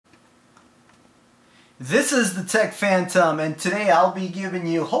This is the Tech Phantom, and today I'll be giving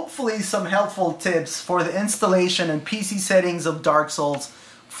you hopefully some helpful tips for the installation and PC settings of Dark Souls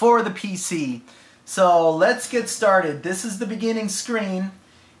for the PC. So let's get started. This is the beginning screen,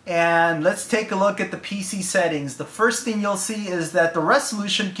 and let's take a look at the PC settings. The first thing you'll see is that the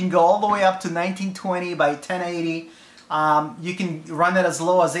resolution can go all the way up to 1920 by 1080. You can run it as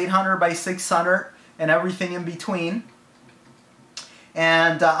low as 800 by 600 and everything in between.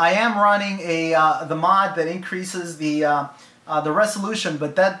 And I am running the mod that increases the resolution,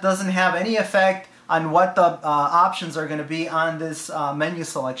 but that doesn't have any effect on what the options are going to be on this menu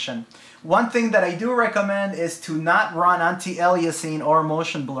selection. One thing that I do recommend is to not run anti-aliasing or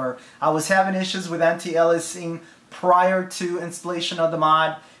motion blur. I was having issues with anti-aliasing prior to installation of the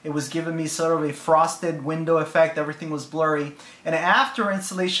mod. It was giving me sort of a frosted window effect. Everything was blurry. And after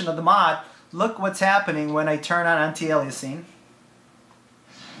installation of the mod, look what's happening when I turn on anti-aliasing.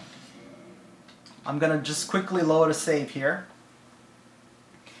 I'm going to just quickly load a save here.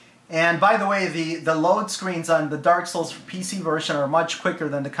 And by the way, the load screens on the Dark Souls PC version are much quicker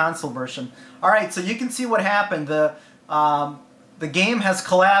than the console version. Alright, so you can see what happened. The game has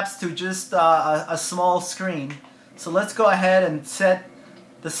collapsed to just a small screen. So let's go ahead and set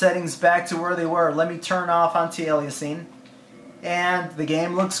the settings back to where they were. Let me turn off anti-aliasing. And the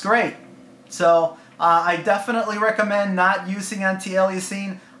game looks great. So I definitely recommend not using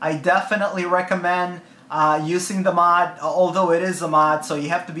anti-aliasing. I definitely recommend using the mod, although it is a mod, so you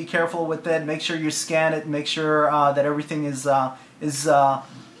have to be careful with it. Make sure you scan it, make sure that everything is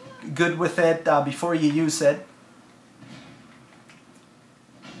good with it before you use it.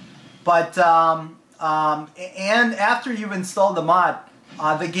 But and after you've installed the mod,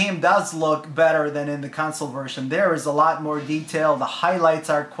 the game does look better than in the console version. There is a lot more detail. The highlights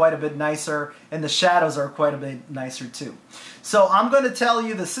are quite a bit nicer, and the shadows are quite a bit nicer too. So I'm going to tell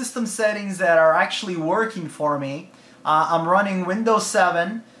you the system settings that are actually working for me. I'm running Windows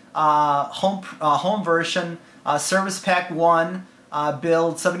 7 home version, Service Pack 1,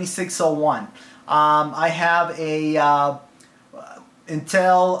 build 7601. I have a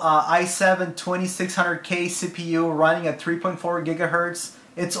Intel i7 2600K CPU running at 3.4 gigahertz.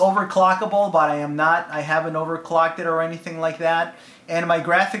 It's overclockable, but I haven't overclocked it or anything like that. And my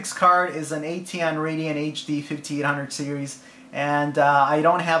graphics card is an Ateon Radeon HD 5800 series, and I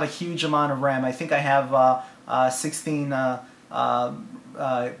don't have a huge amount of RAM. I think I have 16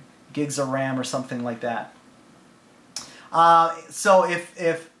 gigs of RAM or something like that. So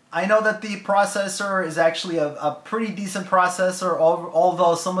if I know that the processor is actually a pretty decent processor,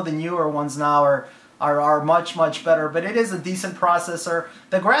 although some of the newer ones now are much better, but it is a decent processor.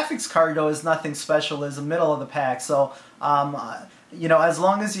 The graphics card though is nothing special, is the middle of the pack. So you know, as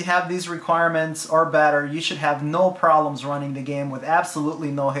long as you have these requirements or better, you should have no problems running the game with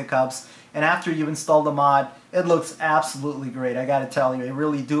absolutely no hiccups. And after you've installed the mod, it looks absolutely great. I gotta tell you, I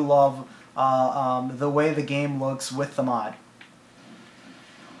really do love the way the game looks with the mod.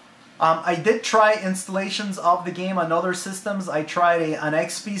 I did try installations of the game on other systems. I tried an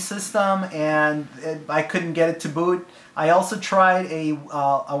XP system and I couldn't get it to boot. I also tried a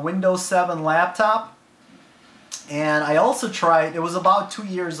Windows 7 laptop, and I also tried, it was about 2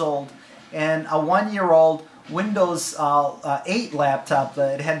 years old, and a 1-year-old Windows 8 laptop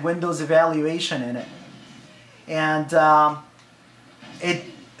that had Windows Evaluation in it. And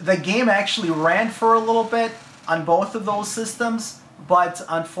the game actually ran for a little bit on both of those systems. But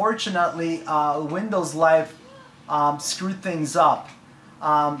unfortunately, Windows Live screwed things up.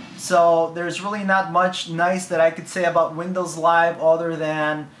 So there's really not much nice that I could say about Windows Live other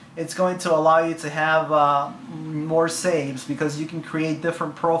than it's going to allow you to have more saves, because you can create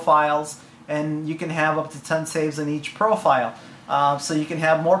different profiles and you can have up to 10 saves in each profile. So you can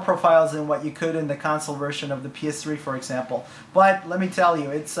have more profiles than what you could in the console version of the PS3, for example. But let me tell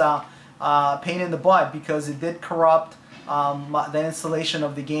you, it's a pain in the butt, because it did corrupt the installation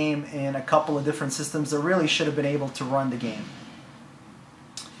of the game in a couple of different systems that really should have been able to run the game.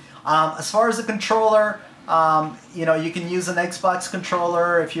 As far as the controller, you know, you can use an Xbox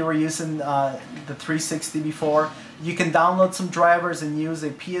controller if you were using the 360 before. You can download some drivers and use a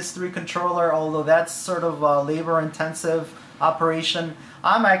PS3 controller, although that's sort of a labor-intensive operation.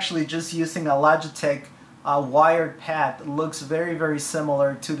 I'm actually just using a Logitech wired pad that looks very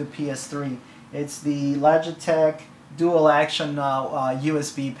similar to the PS3. It's the Logitech dual action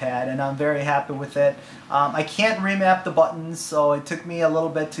USB pad, and I'm very happy with it. I can't remap the buttons, so it took me a little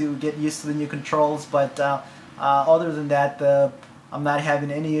bit to get used to the new controls, but other than that, I'm not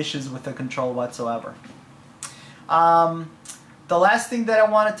having any issues with the control whatsoever. The last thing that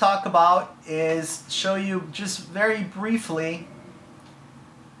I want to talk about is show you just very briefly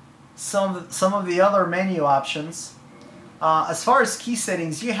some of the other menu options. As far as key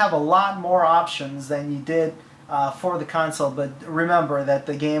settings, you have a lot more options than you did for the console, but remember that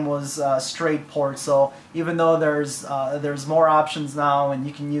the game was straight port, so even though there's more options now and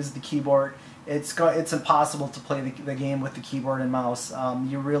you can use the keyboard, it's impossible to play the game with the keyboard and mouse.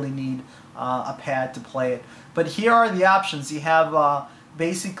 You really need a pad to play it. But here are the options. You have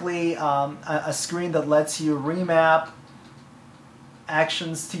basically a screen that lets you remap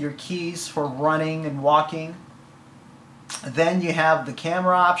actions to your keys for running and walking. Then you have the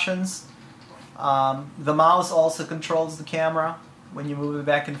camera options. The mouse also controls the camera when you move it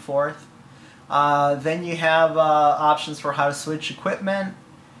back and forth. Then you have options for how to switch equipment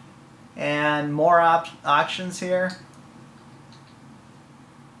and more options here,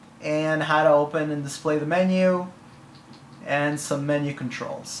 and how to open and display the menu, and some menu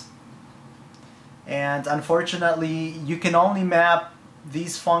controls. And unfortunately, you can only map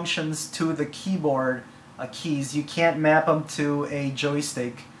these functions to the keyboard keys. You can't map them to a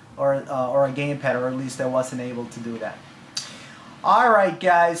joystick or a gamepad, or at least I wasn't able to do that. Alright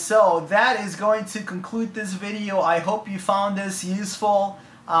guys, so that is going to conclude this video. I hope you found this useful.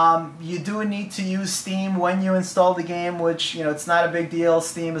 You do need to use Steam when you install the game, which, you know, it's not a big deal.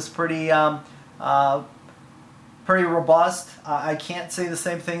 Steam is pretty robust. I can't say the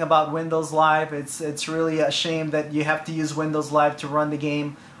same thing about Windows Live. It's really a shame that you have to use Windows Live to run the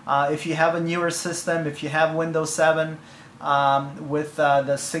game. If you have a newer system, if you have Windows 7 with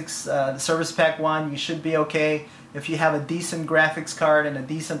the Service Pack 1, you should be okay. If you have a decent graphics card and a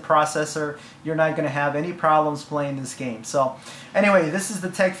decent processor, you're not going to have any problems playing this game. So anyway, this is the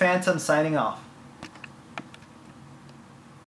Tech Phantom signing off.